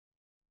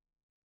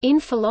In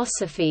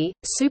philosophy,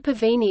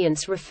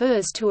 supervenience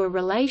refers to a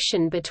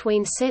relation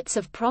between sets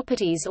of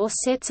properties or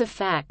sets of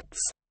facts.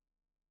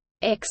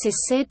 X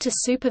is said to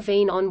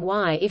supervene on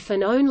Y if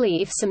and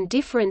only if some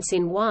difference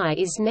in Y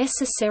is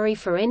necessary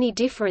for any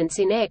difference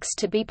in X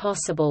to be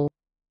possible.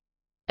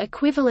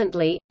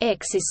 Equivalently,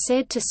 X is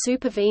said to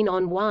supervene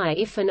on Y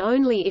if and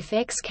only if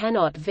X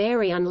cannot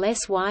vary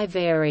unless Y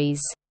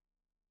varies.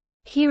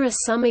 Here are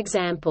some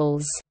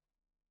examples.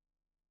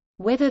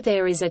 Whether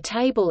there is a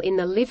table in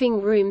the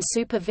living room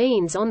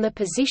supervenes on the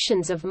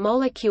positions of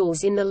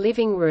molecules in the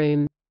living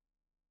room.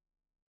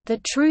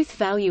 The truth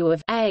value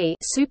of A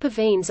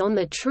supervenes on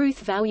the truth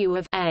value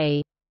of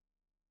A.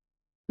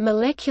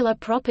 Molecular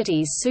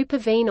properties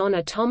supervene on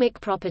atomic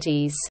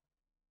properties.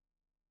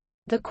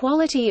 The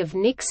quality of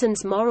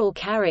Nixon's moral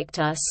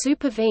character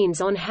supervenes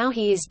on how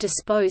he is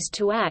disposed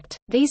to act.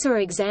 These are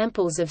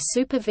examples of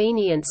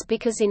supervenience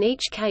because in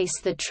each case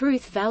the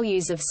truth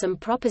values of some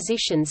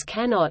propositions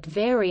cannot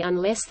vary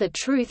unless the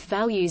truth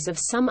values of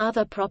some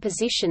other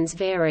propositions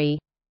vary.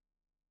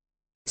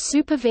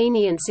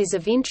 Supervenience is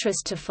of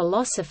interest to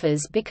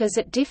philosophers because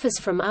it differs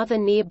from other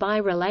nearby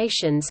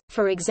relations,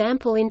 for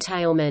example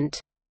entailment.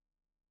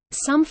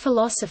 Some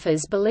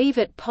philosophers believe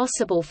it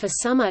possible for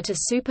some A to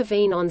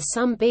supervene on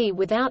some B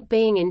without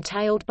being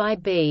entailed by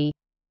B.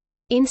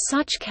 In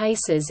such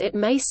cases it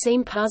may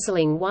seem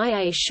puzzling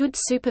why A should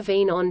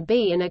supervene on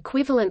B and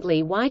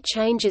equivalently why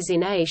changes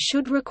in A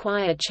should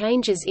require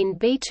changes in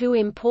B. Two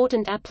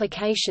important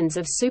applications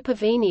of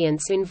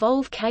supervenience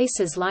involve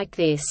cases like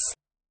this.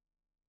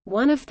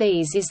 One of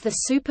these is the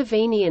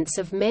supervenience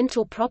of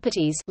mental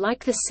properties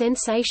like the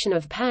sensation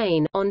of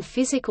pain on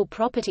physical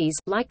properties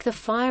like the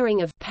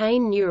firing of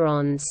pain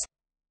neurons.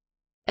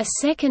 A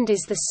second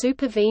is the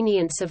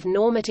supervenience of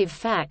normative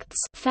facts,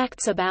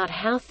 facts about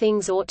how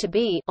things ought to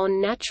be, on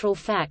natural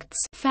facts,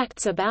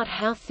 facts about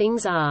how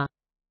things are.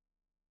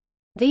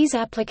 These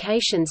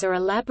applications are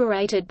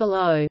elaborated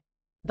below.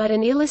 But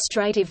an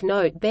illustrative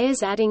note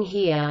bears adding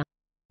here.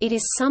 It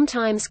is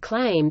sometimes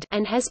claimed,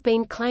 and has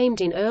been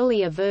claimed in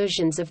earlier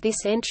versions of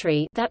this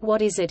entry, that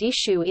what is at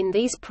issue in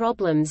these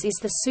problems is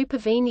the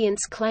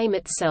supervenience claim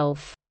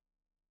itself.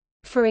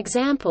 For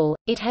example,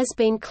 it has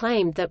been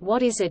claimed that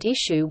what is at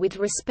issue with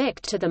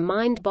respect to the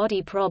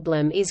mind-body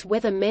problem is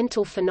whether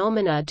mental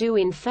phenomena do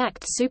in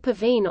fact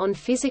supervene on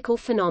physical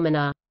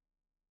phenomena.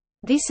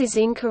 This is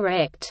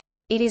incorrect.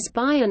 It is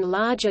by and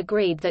large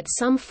agreed that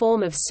some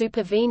form of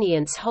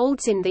supervenience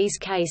holds in these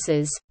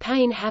cases.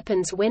 Pain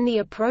happens when the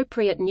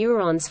appropriate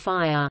neurons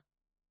fire.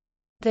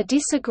 The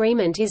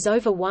disagreement is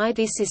over why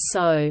this is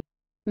so.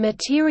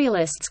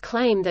 Materialists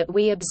claim that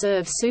we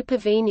observe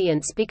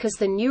supervenience because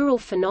the neural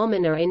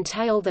phenomena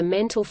entail the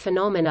mental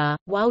phenomena,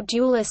 while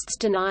dualists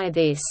deny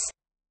this.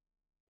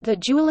 The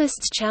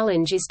dualists'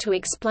 challenge is to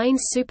explain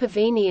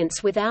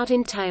supervenience without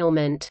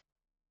entailment.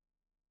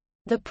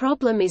 The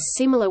problem is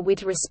similar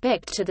with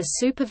respect to the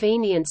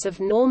supervenience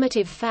of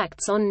normative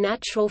facts on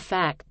natural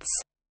facts.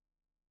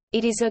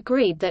 It is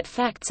agreed that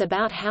facts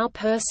about how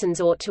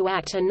persons ought to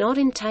act are not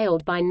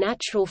entailed by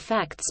natural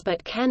facts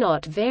but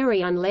cannot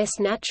vary unless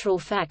natural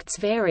facts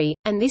vary,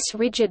 and this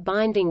rigid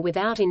binding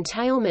without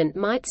entailment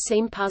might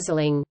seem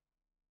puzzling.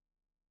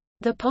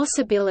 The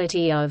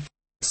possibility of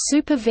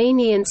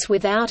supervenience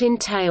without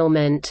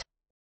entailment,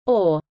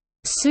 or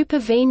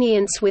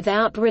supervenience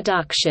without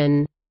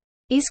reduction,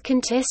 is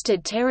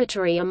contested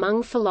territory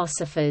among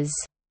philosophers.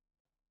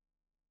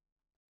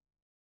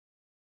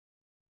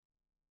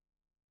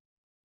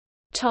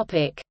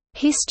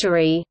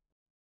 History.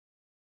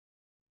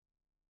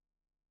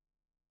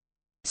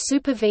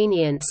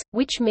 Supervenience,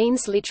 which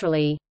means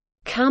literally,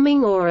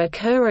 coming or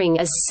occurring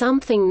as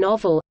something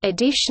novel,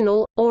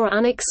 additional, or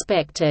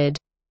unexpected,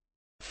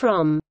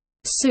 from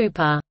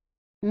super,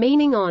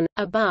 meaning on,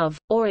 above,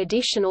 or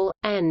additional,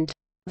 and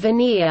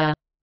venire,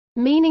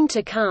 meaning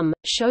to come,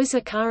 shows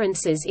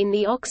occurrences in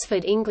the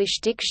Oxford English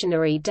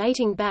Dictionary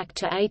dating back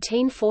to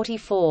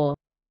 1844.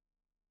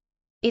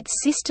 Its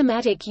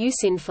systematic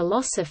use in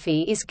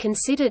philosophy is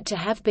considered to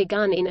have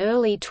begun in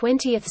early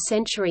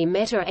 20th-century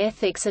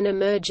meta-ethics and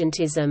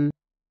emergentism.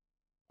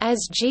 As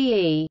G.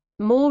 E.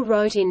 Moore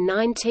wrote in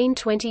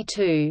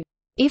 1922,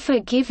 "If a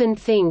given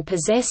thing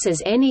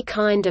possesses any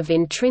kind of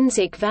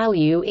intrinsic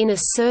value in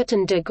a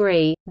certain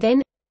degree,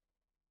 then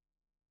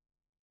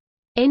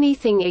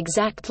anything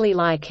exactly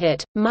like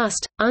it,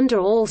 must, under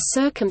all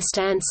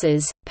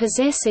circumstances,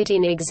 possess it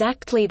in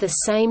exactly the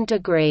same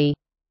degree."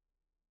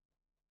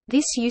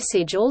 This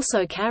usage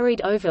also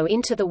carried over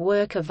into the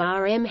work of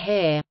R. M.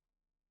 Hare.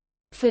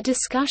 For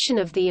discussion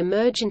of the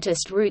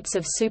emergentist roots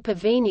of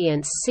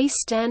supervenience, see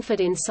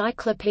Stanford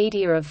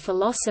Encyclopedia of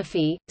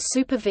Philosophy,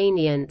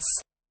 Supervenience.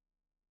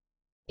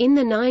 In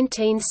the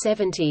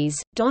 1970s,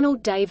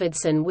 Donald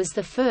Davidson was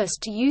the first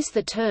to use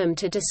the term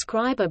to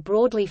describe a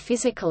broadly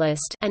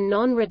physicalist and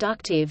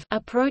non-reductive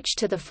approach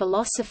to the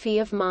philosophy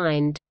of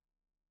mind.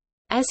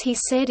 As he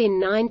said in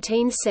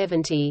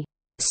 1970,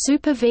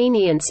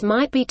 Supervenience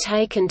might be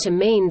taken to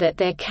mean that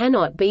there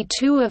cannot be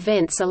two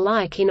events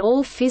alike in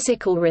all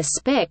physical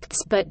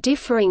respects but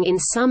differing in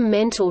some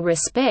mental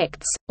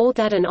respects, or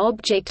that an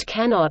object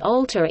cannot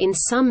alter in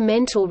some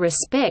mental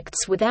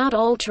respects without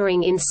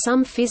altering in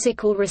some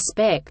physical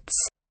respects.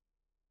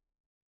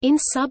 In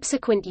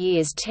subsequent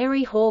years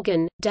Terry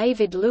Horgan,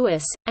 David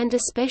Lewis, and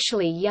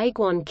especially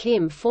Jaegwon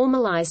Kim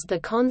formalized the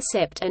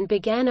concept and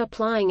began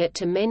applying it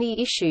to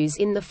many issues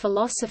in the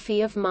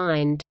philosophy of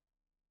mind.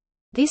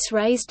 This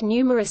raised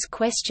numerous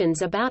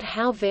questions about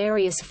how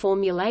various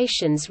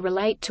formulations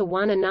relate to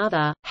one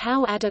another,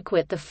 how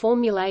adequate the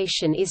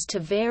formulation is to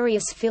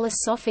various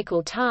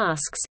philosophical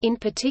tasks, in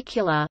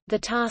particular, the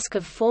task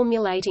of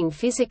formulating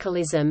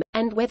physicalism,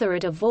 and whether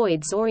it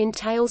avoids or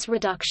entails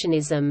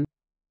reductionism.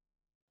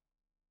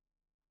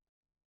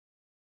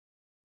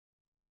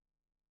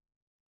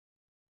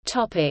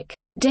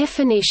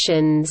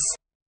 Definitions.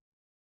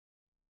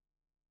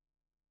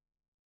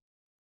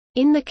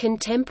 In the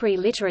contemporary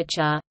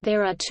literature,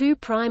 there are two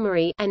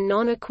primary and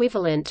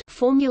non-equivalent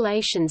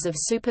formulations of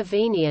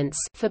supervenience.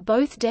 For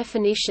both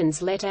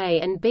definitions, let A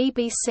and B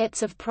be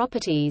sets of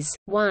properties.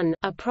 1.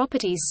 A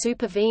properties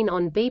supervene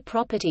on B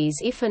properties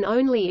if and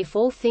only if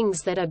all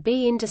things that are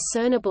B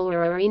indiscernible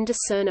are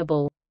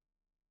indiscernible.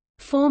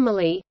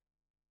 Formally,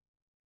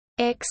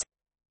 X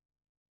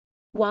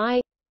Y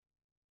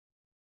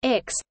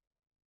X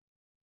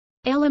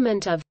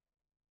element of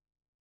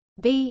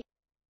B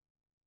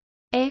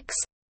X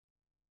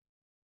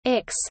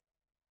X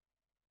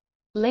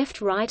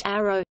left right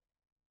arrow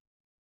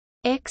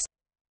X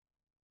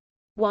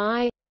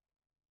Y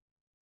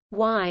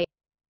Y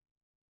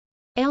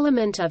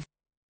element of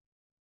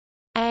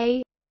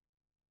A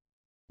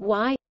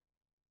Y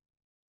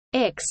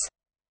X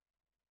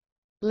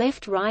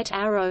left right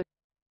arrow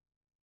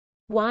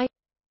Y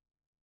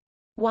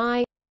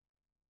Y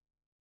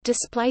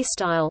display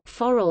style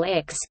foral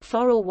x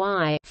foral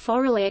y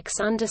foral x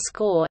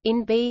underscore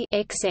in b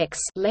xx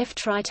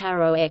left right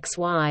arrow x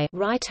y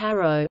right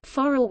arrow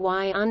foral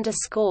y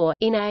underscore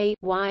in a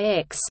y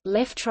x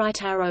left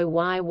right arrow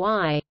y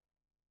y.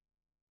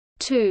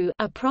 2.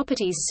 A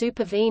properties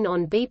supervene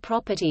on B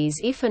properties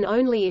if and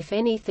only if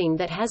anything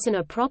that has an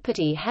A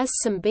property has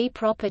some B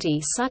property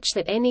such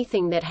that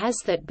anything that has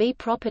that B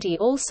property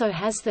also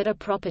has that A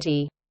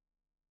property.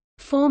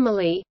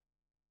 Formally,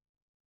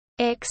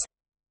 X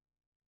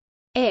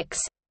X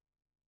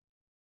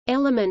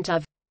element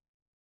of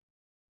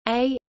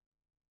A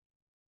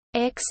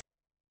X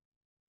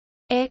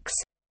X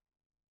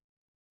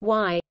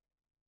Y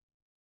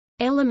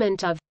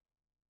element of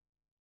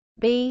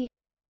B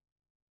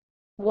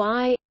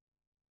Y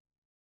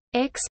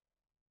X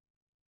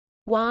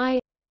Y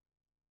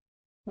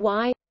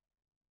Y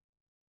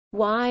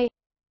Y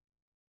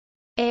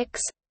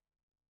X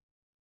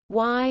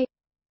Y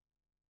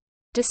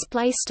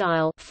display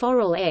style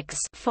foral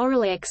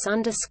x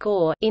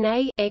underscore in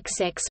a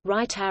xx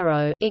right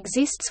arrow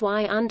exists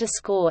y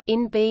underscore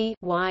in b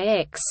y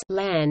x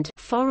land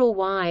foral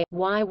y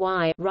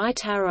y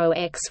right arrow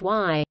x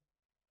y.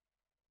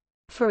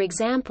 For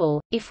example,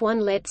 if one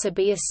lets A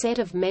be a set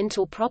of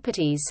mental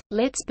properties,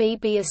 lets B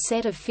be a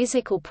set of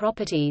physical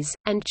properties,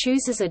 and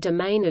chooses a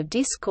domain of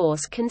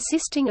discourse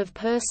consisting of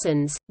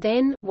persons,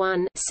 then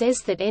 1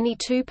 says that any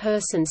two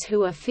persons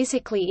who are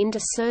physically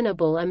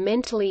indiscernible are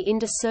mentally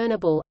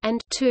indiscernible,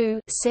 and 2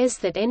 says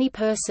that any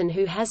person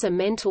who has a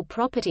mental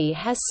property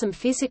has some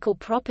physical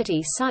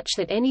property such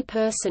that any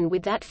person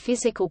with that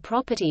physical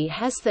property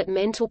has that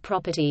mental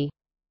property.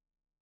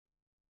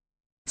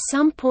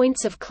 Some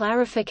points of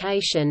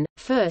clarification.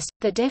 First,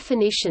 the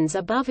definitions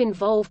above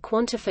involve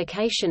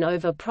quantification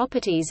over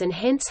properties and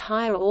hence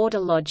higher order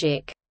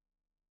logic.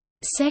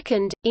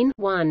 Second, in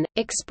 1,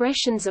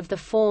 expressions of the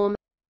form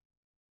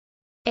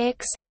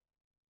x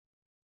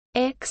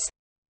x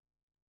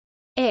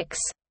x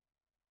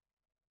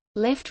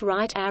left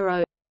right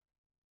arrow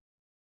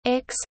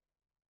x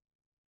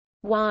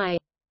y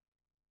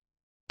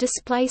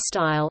display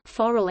style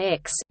foral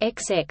x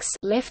xx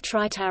left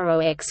right arrow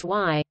x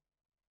y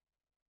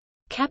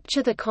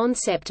capture the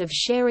concept of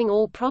sharing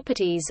all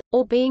properties,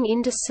 or being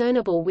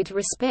indiscernible with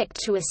respect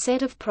to a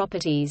set of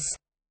properties.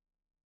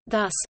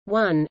 Thus,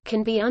 1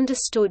 can be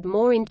understood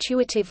more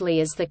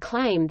intuitively as the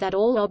claim that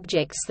all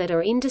objects that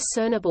are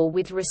indiscernible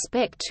with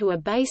respect to a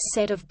base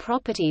set of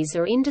properties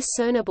are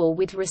indiscernible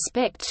with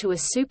respect to a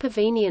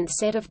supervenient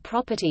set of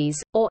properties,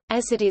 or,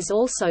 as it is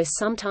also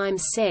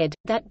sometimes said,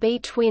 that B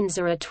twins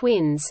are A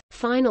twins.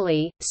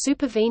 Finally,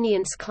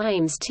 supervenience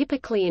claims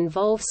typically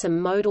involve some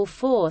modal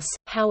force,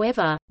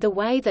 however, the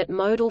way that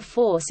modal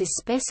force is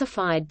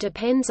specified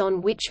depends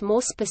on which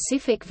more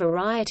specific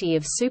variety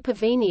of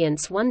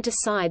supervenience one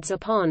decides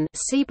upon.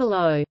 See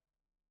below.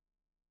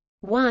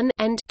 1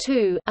 and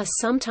 2 are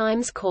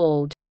sometimes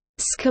called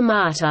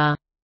schemata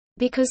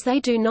because they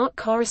do not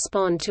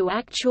correspond to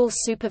actual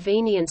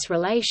supervenience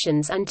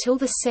relations until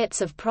the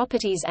sets of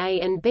properties A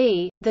and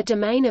B, the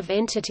domain of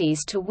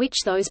entities to which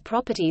those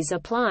properties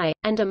apply,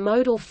 and a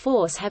modal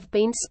force have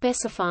been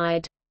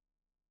specified.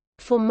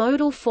 For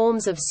modal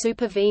forms of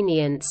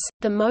supervenience,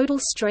 the modal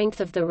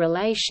strength of the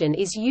relation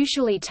is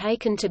usually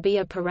taken to be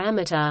a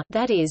parameter,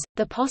 that is,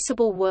 the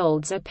possible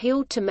worlds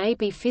appealed to may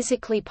be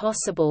physically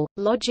possible,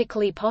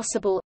 logically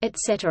possible,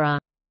 etc.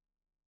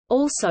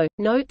 Also,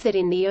 note that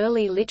in the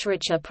early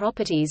literature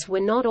properties were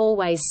not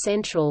always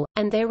central,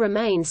 and there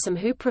remain some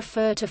who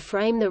prefer to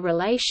frame the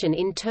relation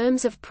in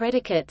terms of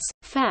predicates,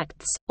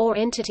 facts, or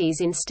entities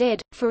instead,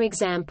 for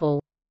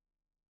example.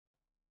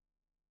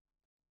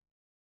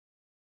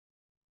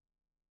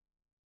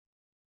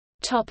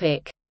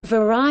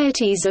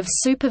 Varieties of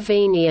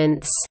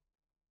supervenience.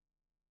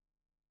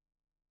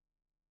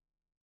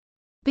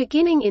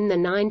 Beginning in the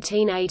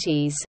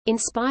 1980s,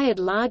 inspired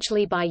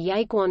largely by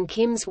Jaegwon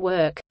Kim's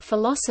work,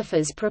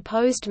 philosophers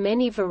proposed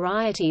many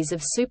varieties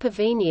of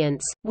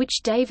supervenience,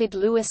 which David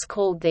Lewis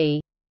called the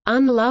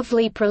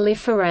unlovely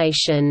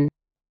proliferation.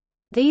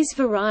 These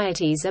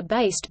varieties are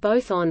based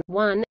both on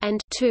 1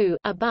 and 2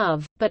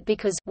 above, but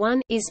because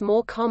 1 is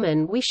more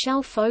common, we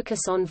shall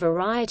focus on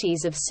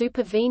varieties of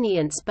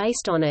supervenience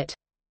based on it.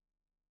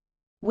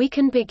 We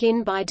can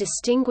begin by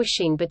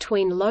distinguishing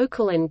between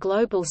local and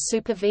global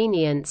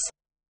supervenience.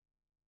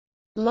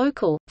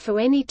 Local, for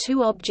any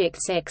two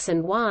objects x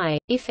and y,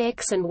 if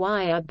x and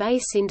y are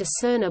base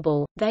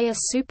indiscernible, they are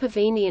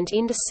supervenient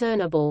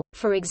indiscernible.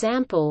 For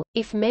example,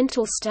 if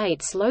mental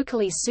states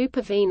locally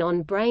supervene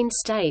on brain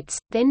states,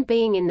 then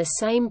being in the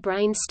same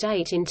brain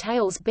state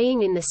entails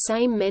being in the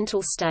same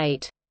mental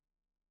state.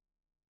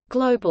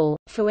 Global,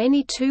 for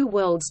any two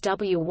worlds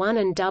W1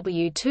 and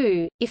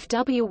W2, if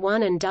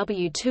W1 and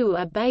W2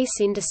 are base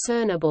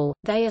indiscernible,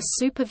 they are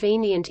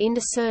supervenient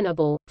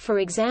indiscernible. For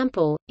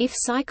example, if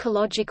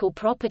psychological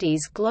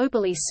properties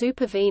globally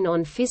supervene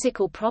on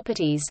physical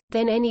properties,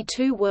 then any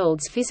two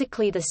worlds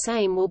physically the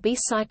same will be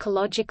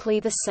psychologically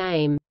the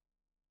same.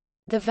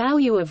 The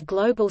value of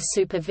global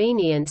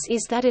supervenience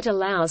is that it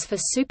allows for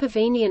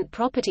supervenient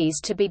properties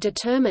to be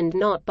determined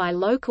not by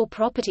local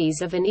properties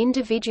of an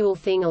individual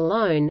thing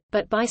alone,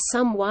 but by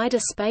some wider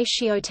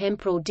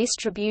spatiotemporal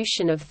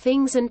distribution of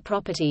things and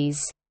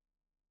properties.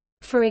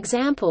 For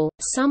example,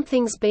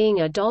 something's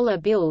being a dollar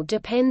bill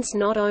depends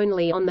not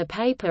only on the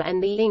paper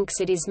and the inks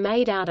it is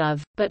made out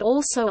of, but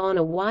also on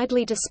a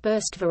widely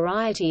dispersed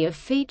variety of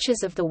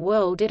features of the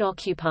world it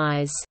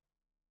occupies.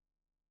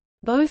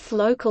 Both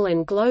local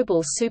and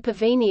global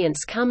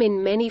supervenience come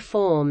in many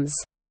forms.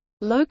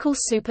 Local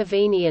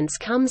supervenience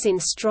comes in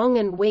strong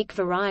and weak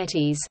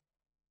varieties.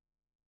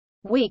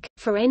 Weak,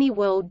 for any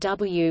world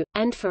W,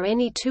 and for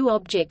any two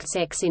objects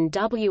x in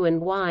W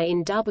and y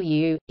in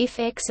W, if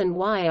x and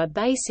y are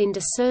base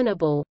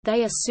indiscernible,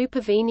 they are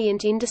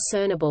supervenient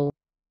indiscernible.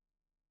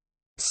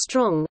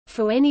 Strong,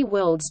 for any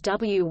worlds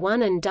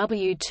W1 and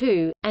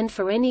W2, and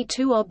for any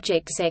two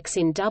objects x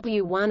in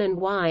W1 and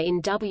y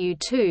in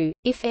W2,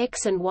 if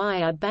x and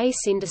y are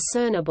base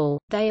indiscernible,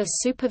 they are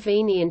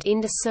supervenient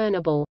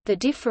indiscernible. The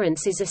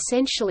difference is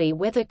essentially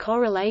whether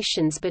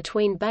correlations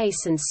between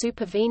base and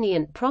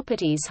supervenient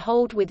properties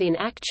hold within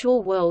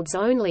actual worlds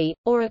only,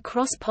 or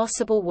across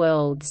possible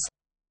worlds.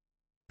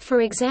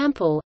 For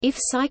example, if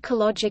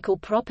psychological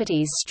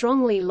properties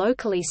strongly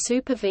locally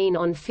supervene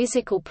on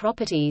physical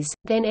properties,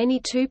 then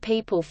any two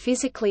people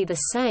physically the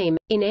same,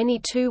 in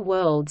any two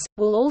worlds,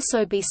 will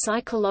also be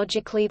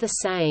psychologically the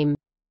same.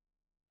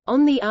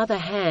 On the other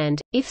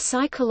hand, if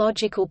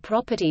psychological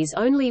properties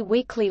only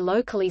weakly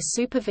locally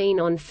supervene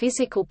on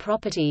physical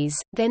properties,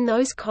 then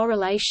those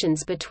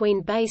correlations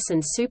between base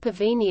and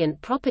supervenient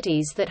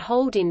properties that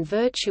hold in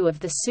virtue of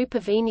the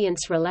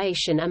supervenience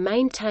relation are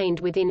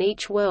maintained within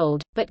each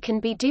world, but can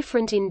be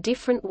different in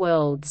different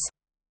worlds.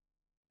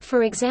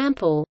 For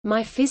example,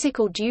 my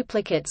physical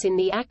duplicates in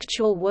the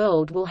actual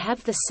world will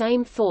have the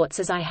same thoughts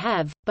as I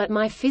have, but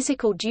my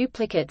physical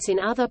duplicates in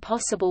other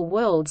possible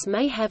worlds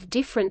may have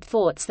different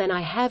thoughts than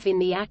I have in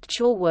the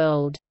actual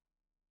world.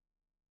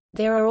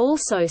 There are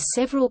also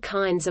several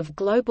kinds of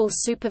global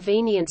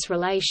supervenience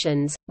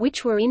relations,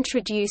 which were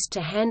introduced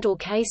to handle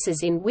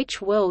cases in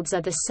which worlds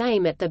are the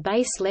same at the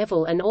base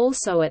level and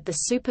also at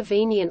the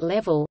supervenient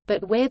level,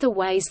 but where the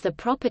ways the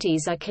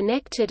properties are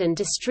connected and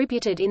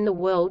distributed in the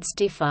worlds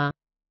differ.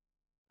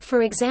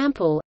 For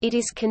example, it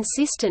is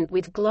consistent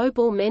with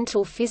global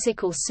mental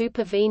physical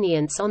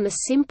supervenience on the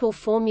simple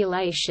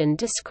formulation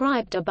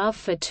described above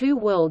for two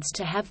worlds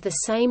to have the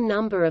same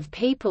number of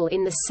people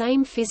in the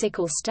same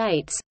physical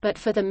states, but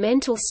for the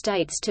mental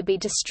states to be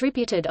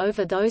distributed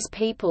over those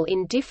people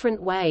in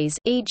different ways,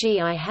 e.g.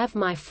 I have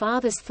my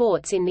father's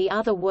thoughts in the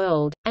other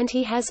world, and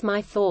he has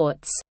my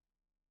thoughts.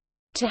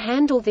 To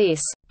handle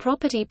this,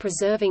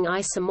 property-preserving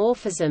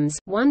isomorphisms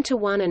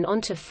one-to-one and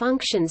onto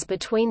functions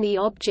between the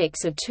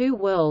objects of two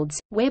worlds,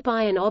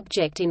 whereby an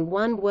object in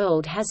one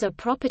world has a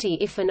property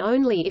if and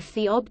only if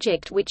the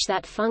object which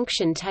that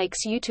function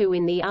takes you to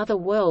in the other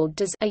world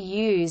does are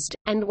used,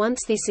 and once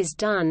this is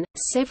done,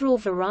 several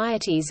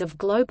varieties of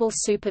global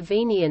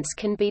supervenience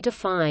can be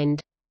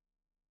defined.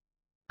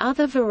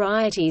 Other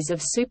varieties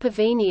of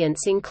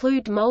supervenience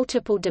include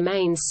multiple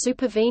domains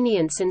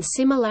supervenience and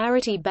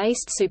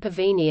similarity-based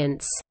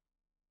supervenience.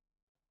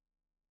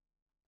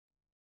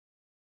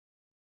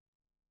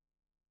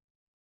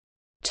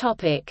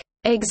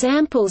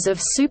 Examples of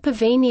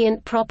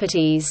supervenient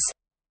properties.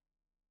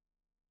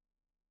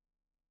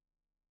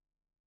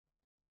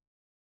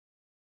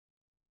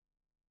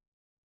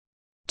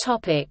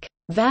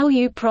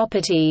 Value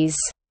properties.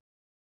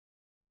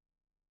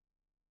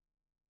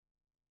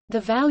 The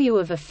value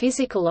of a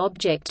physical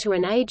object to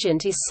an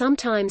agent is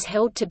sometimes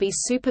held to be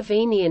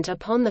supervenient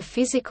upon the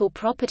physical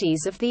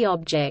properties of the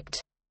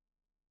object.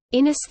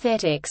 In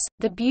aesthetics,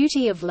 the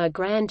beauty of La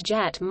Grande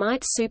Jatte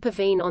might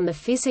supervene on the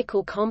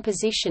physical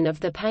composition of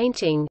the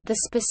painting,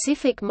 the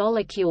specific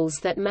molecules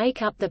that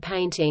make up the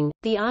painting,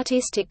 the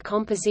artistic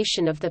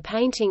composition of the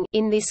painting,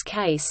 in this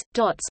case,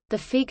 dots, the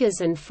figures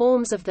and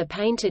forms of the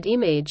painted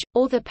image,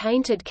 or the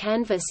painted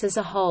canvas as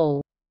a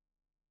whole.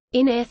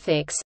 In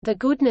ethics, the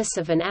goodness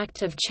of an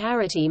act of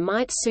charity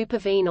might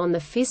supervene on the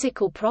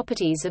physical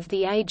properties of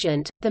the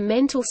agent, the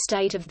mental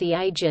state of the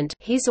agent,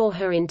 his or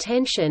her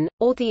intention,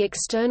 or the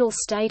external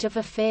state of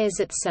affairs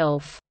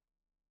itself.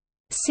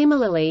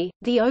 Similarly,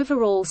 the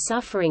overall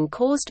suffering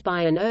caused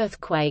by an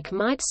earthquake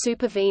might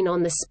supervene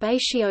on the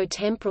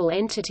spatio-temporal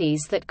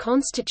entities that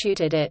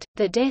constituted it,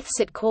 the deaths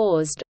it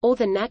caused, or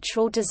the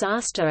natural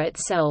disaster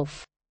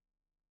itself.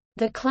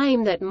 The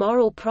claim that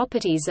moral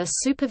properties are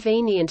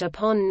supervenient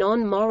upon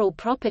non-moral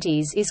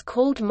properties is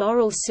called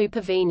moral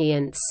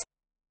supervenience.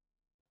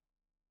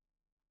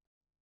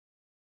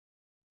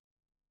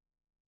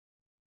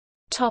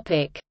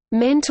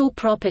 Mental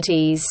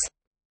properties.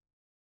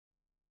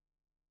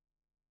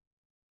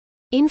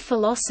 In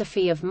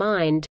philosophy of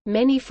mind,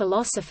 many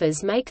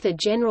philosophers make the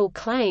general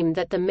claim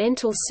that the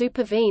mental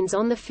supervenes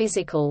on the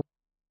physical.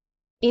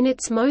 In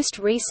its most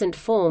recent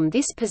form,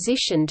 this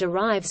position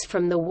derives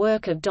from the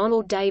work of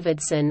Donald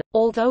Davidson,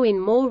 although in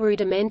more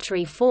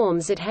rudimentary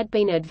forms it had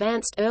been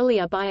advanced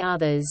earlier by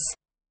others.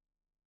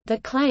 The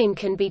claim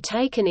can be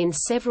taken in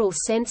several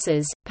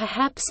senses,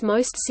 perhaps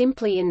most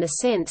simply in the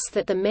sense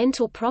that the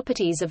mental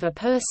properties of a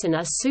person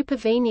are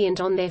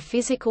supervenient on their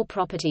physical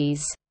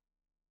properties.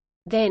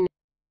 Then,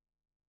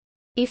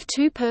 if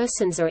two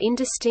persons are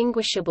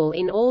indistinguishable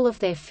in all of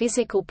their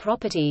physical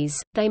properties,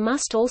 they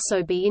must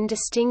also be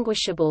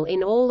indistinguishable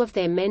in all of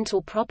their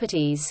mental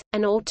properties.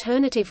 An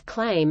alternative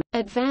claim,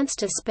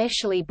 advanced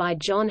especially by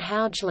John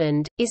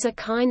Haugland, is a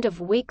kind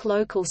of weak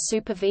local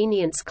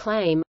supervenience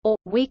claim, or,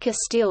 weaker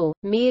still,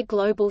 mere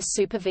global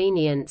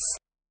supervenience.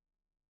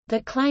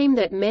 The claim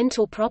that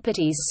mental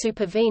properties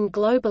supervene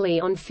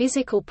globally on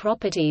physical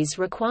properties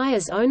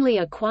requires only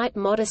a quite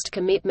modest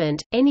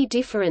commitment. Any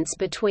difference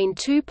between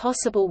two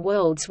possible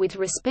worlds with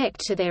respect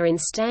to their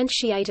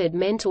instantiated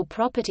mental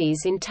properties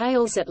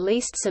entails at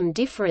least some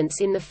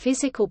difference in the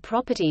physical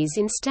properties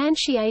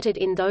instantiated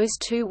in those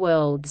two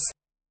worlds.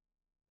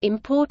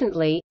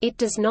 Importantly, it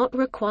does not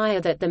require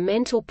that the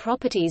mental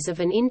properties of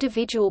an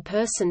individual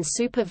person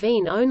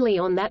supervene only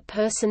on that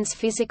person's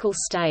physical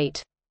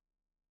state.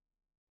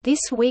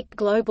 This weak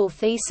global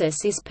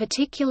thesis is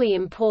particularly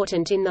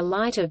important in the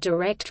light of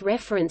direct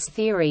reference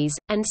theories,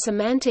 and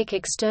semantic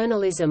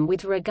externalism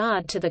with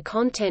regard to the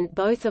content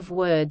both of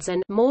words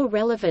and, more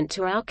relevant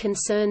to our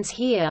concerns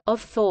here,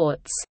 of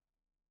thoughts.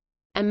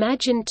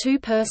 Imagine two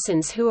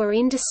persons who are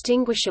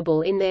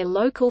indistinguishable in their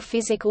local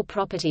physical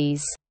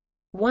properties.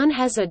 One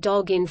has a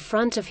dog in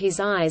front of his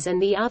eyes and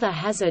the other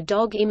has a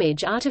dog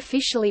image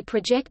artificially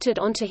projected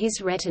onto his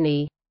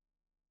retinae.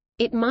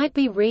 It might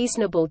be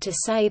reasonable to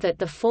say that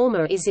the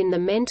former is in the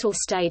mental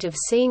state of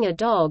seeing a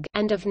dog,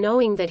 and of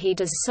knowing that he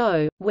does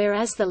so,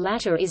 whereas the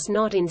latter is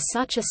not in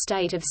such a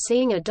state of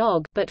seeing a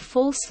dog, but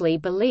falsely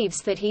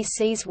believes that he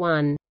sees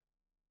one.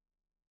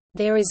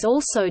 There is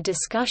also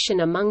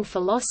discussion among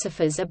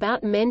philosophers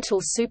about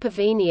mental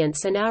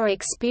supervenience and our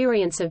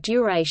experience of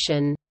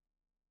duration.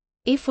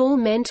 If all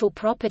mental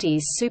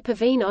properties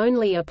supervene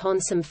only upon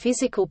some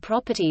physical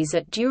properties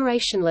at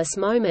durationless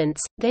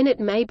moments, then it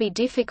may be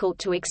difficult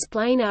to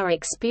explain our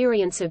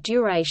experience of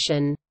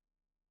duration.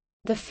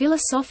 The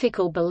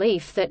philosophical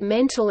belief that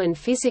mental and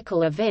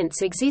physical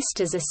events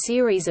exist as a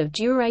series of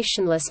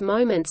durationless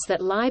moments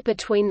that lie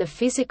between the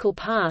physical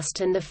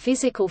past and the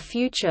physical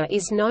future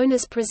is known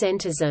as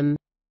presentism.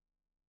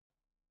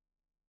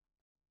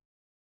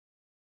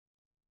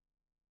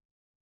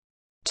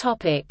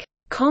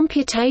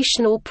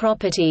 Computational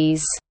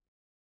properties.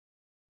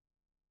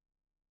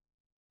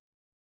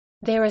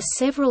 There are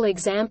several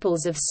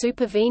examples of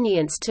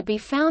supervenience to be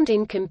found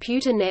in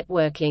computer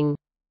networking.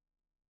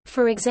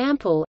 For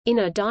example, in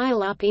a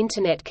dial-up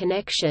Internet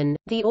connection,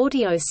 the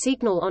audio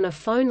signal on a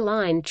phone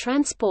line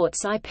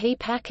transports IP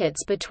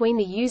packets between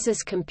the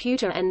user's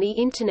computer and the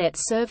Internet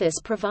service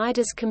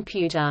provider's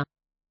computer.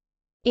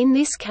 In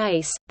this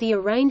case, the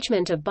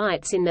arrangement of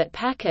bytes in that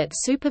packet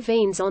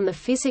supervenes on the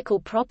physical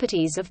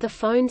properties of the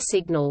phone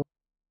signal.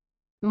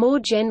 More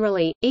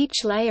generally,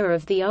 each layer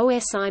of the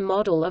OSI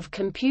model of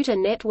computer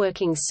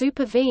networking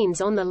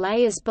supervenes on the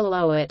layers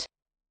below it.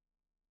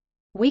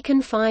 We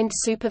can find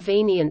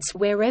supervenience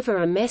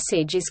wherever a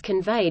message is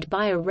conveyed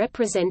by a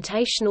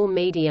representational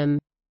medium.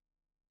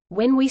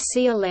 When we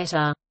see a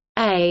letter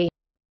A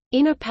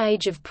in a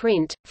page of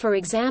print, for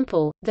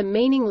example, the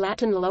meaning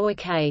Latin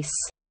lowercase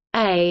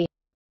a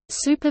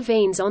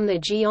supervenes on the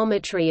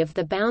geometry of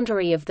the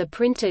boundary of the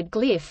printed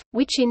glyph,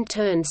 which in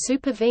turn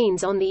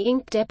supervenes on the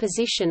ink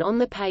deposition on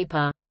the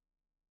paper.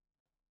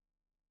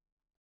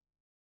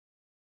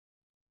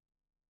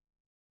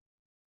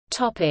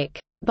 Topic: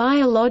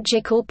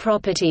 Biological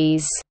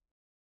properties.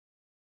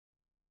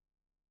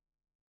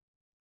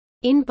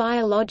 In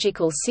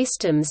biological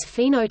systems,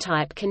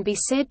 phenotype can be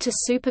said to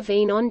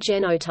supervene on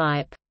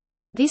genotype.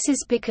 This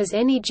is because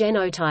any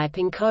genotype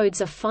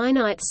encodes a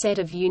finite set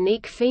of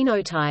unique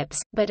phenotypes,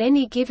 but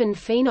any given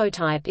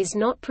phenotype is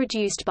not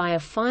produced by a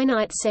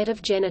finite set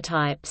of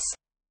genotypes.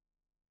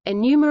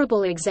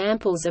 Innumerable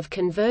examples of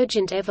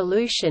convergent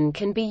evolution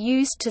can be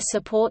used to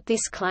support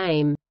this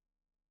claim.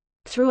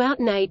 Throughout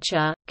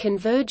nature,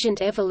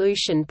 convergent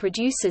evolution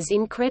produces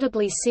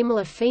incredibly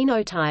similar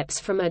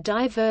phenotypes from a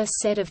diverse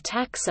set of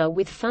taxa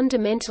with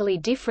fundamentally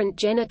different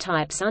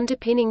genotypes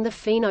underpinning the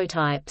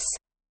phenotypes.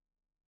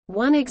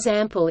 One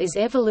example is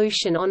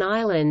evolution on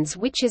islands,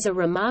 which is a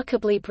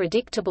remarkably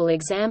predictable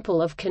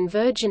example of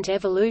convergent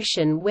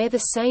evolution where the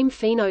same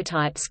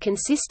phenotypes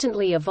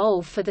consistently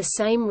evolve for the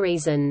same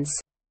reasons.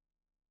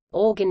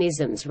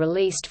 Organisms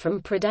released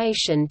from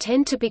predation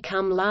tend to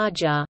become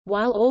larger,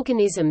 while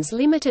organisms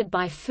limited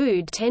by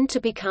food tend to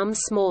become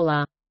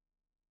smaller.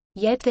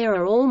 Yet there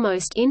are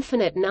almost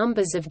infinite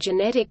numbers of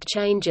genetic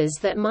changes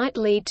that might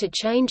lead to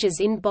changes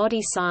in body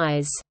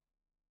size.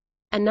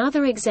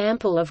 Another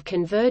example of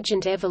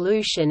convergent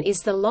evolution is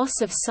the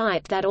loss of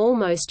sight that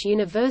almost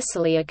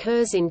universally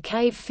occurs in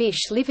cave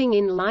fish living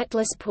in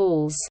lightless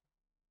pools.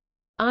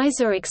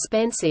 Eyes are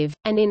expensive,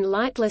 and in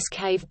lightless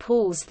cave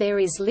pools there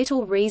is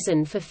little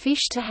reason for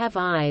fish to have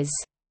eyes.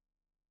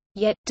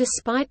 Yet,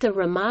 despite the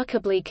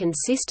remarkably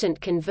consistent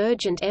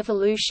convergent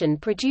evolution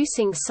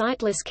producing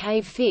sightless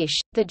cave fish,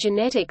 the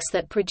genetics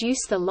that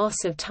produce the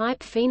loss of type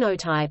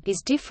phenotype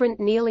is different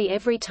nearly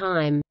every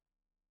time.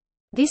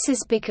 This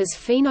is because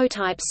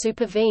phenotype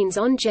supervenes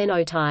on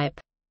genotype.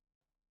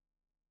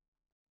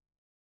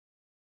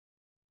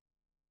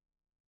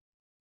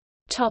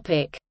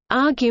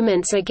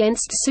 Arguments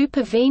against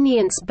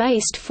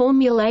supervenience-based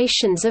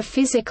formulations of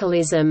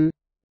physicalism.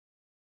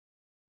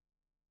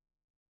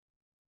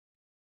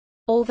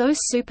 Although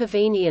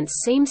supervenience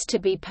seems to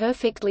be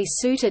perfectly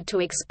suited to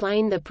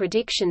explain the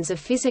predictions of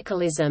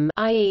physicalism,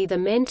 i.e. the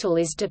mental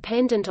is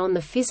dependent on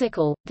the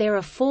physical, there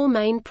are four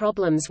main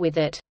problems with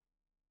it.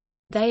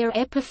 They are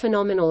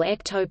epiphenomenal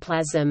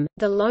ectoplasm,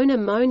 the lone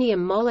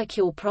ammonium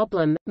molecule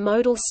problem,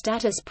 modal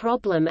status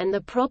problem and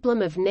the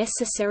problem of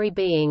necessary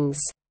beings.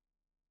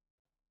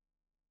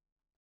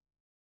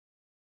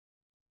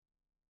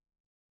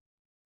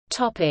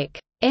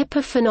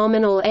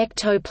 Epiphenomenal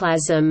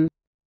ectoplasm.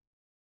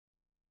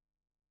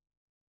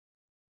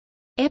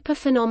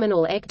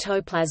 Epiphenomenal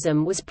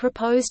ectoplasm was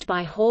proposed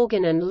by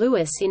Horgan and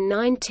Lewis in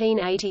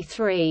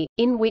 1983,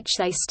 in which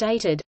they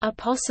stated, a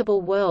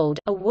possible world,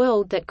 a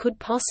world that could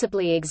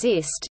possibly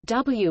exist,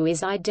 W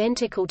is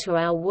identical to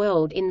our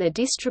world in the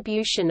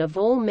distribution of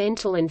all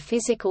mental and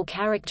physical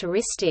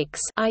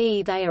characteristics,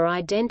 i.e. they are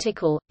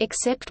identical,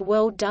 except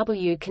world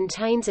W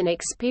contains an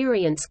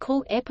experience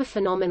called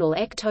epiphenomenal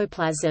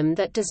ectoplasm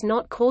that does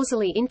not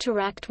causally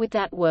interact with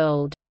that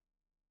world.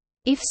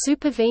 If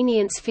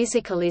supervenience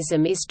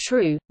physicalism is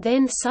true,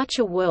 then such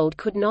a world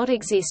could not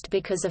exist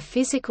because a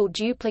physical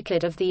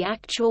duplicate of the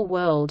actual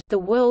world, the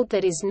world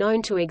that is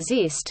known to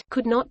exist,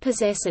 could not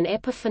possess an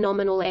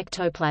epiphenomenal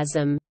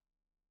ectoplasm.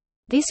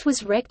 This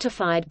was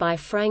rectified by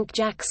Frank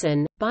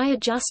Jackson, by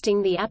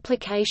adjusting the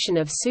application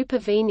of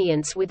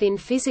supervenience within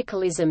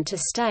physicalism to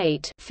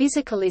state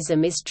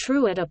physicalism is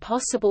true at a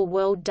possible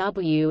world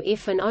W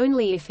if and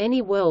only if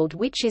any world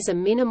which is a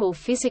minimal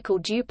physical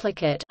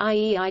duplicate,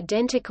 i.e.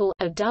 identical,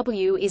 of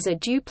W is a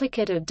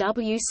duplicate of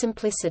W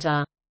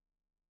simpliciter.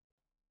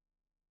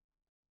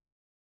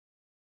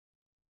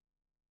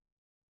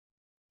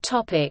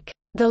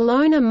 The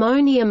lone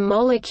ammonium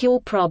molecule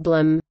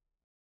problem.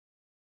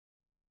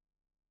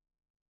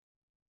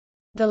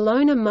 The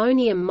lone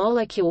ammonium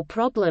molecule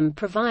problem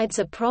provides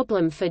a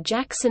problem for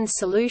Jackson's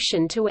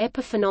solution to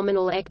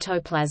epiphenomenal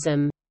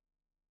ectoplasm.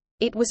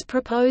 It was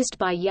proposed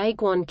by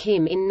Jaegwon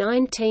Kim in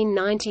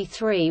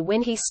 1993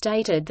 when he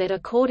stated that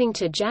according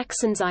to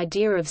Jackson's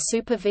idea of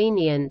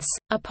supervenience,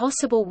 a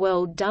possible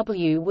world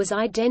W was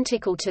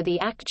identical to the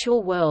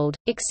actual world,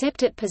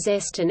 except it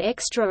possessed an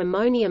extra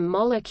ammonium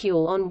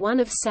molecule on one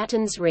of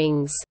Saturn's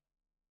rings.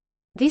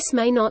 This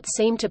may not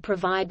seem to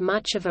provide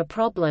much of a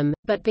problem,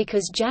 but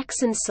because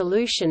Jackson's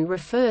solution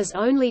refers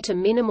only to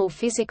minimal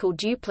physical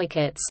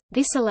duplicates,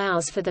 this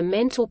allows for the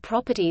mental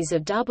properties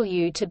of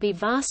W to be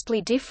vastly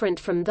different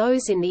from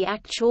those in the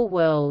actual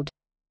world.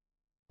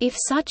 If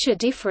such a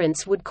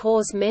difference would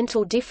cause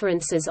mental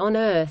differences on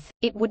Earth,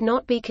 it would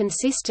not be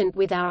consistent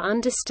with our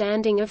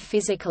understanding of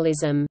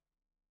physicalism.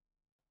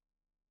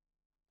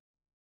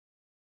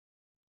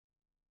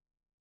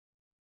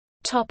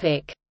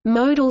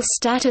 Modal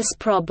status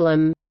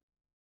problem.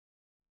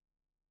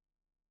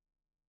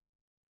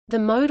 The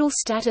modal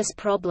status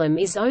problem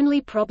is only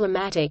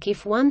problematic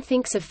if one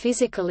thinks of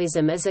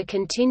physicalism as a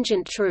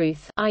contingent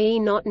truth, i.e.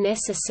 not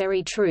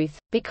necessary truth,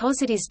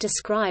 because it is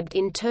described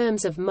in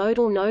terms of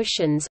modal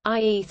notions,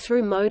 i.e.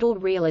 through modal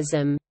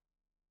realism.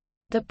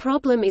 The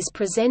problem is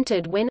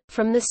presented when,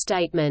 from the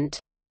statement,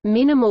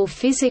 "minimal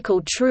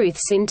physical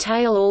truths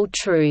entail all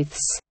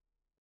truths,"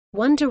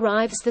 one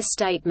derives the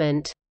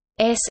statement,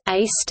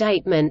 a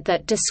statement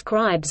that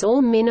describes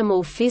all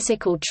minimal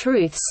physical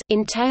truths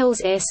entails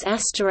a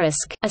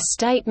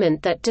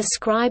statement that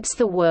describes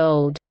the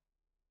world.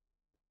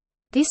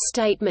 This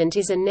statement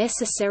is a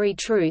necessary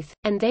truth,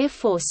 and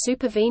therefore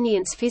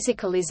supervenience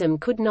physicalism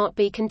could not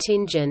be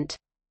contingent.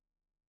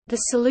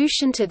 The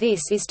solution to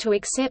this is to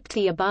accept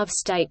the above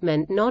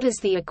statement not as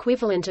the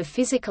equivalent of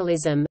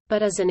physicalism,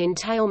 but as an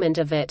entailment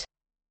of it.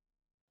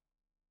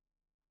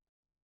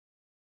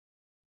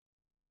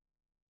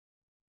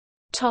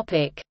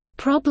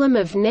 Problem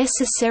of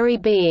necessary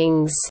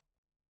beings.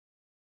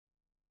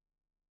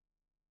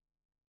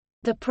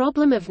 The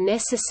problem of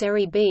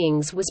necessary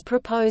beings was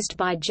proposed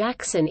by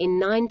Jackson in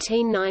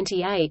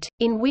 1998,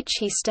 in which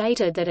he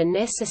stated that a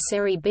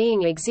necessary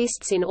being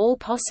exists in all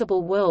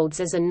possible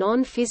worlds as a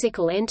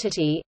non-physical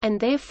entity, and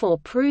therefore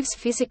proves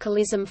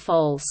physicalism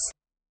false.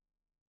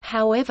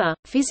 However,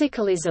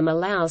 physicalism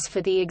allows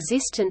for the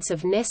existence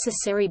of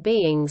necessary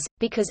beings,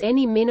 because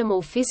any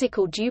minimal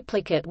physical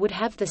duplicate would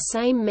have the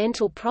same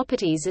mental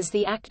properties as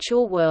the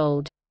actual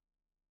world.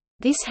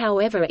 This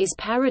however is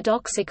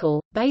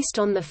paradoxical, based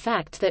on the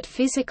fact that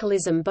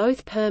physicalism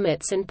both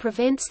permits and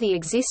prevents the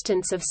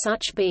existence of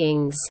such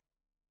beings.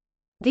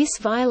 This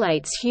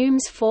violates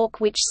Hume's fork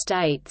which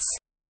states,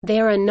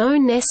 "There are no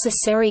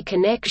necessary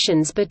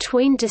connections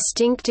between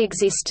distinct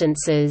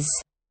existences."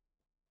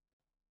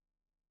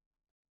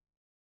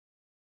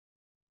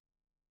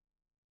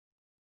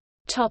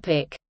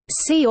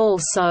 See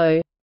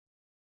also: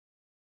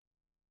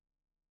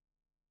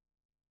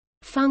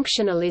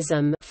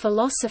 Functionalism,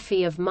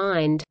 philosophy of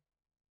mind;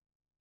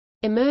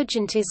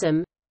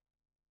 Emergentism;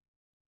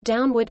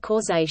 Downward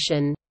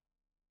causation.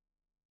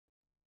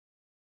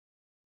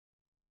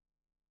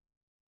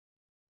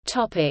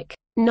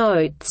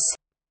 Notes.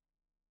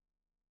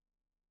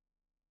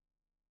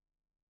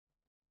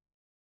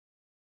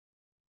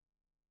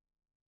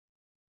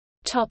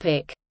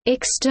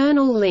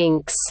 External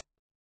links.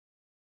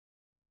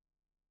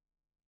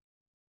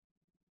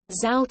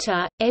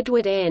 Zalta,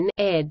 Edward N.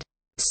 ed.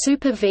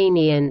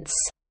 Supervenience.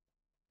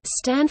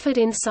 Stanford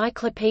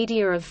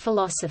Encyclopedia of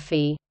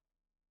Philosophy.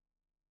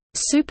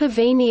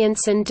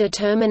 Supervenience and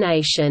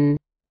Determination.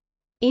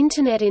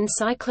 Internet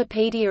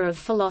Encyclopedia of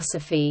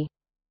Philosophy.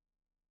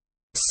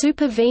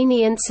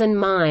 Supervenience and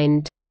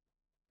Mind.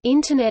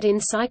 Internet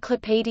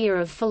Encyclopedia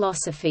of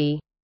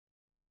Philosophy.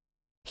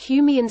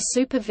 Humean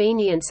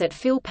supervenience at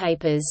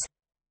Philpapers.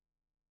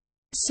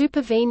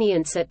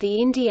 Supervenience at the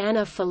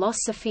Indiana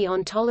Philosophy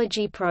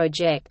Ontology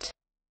Project.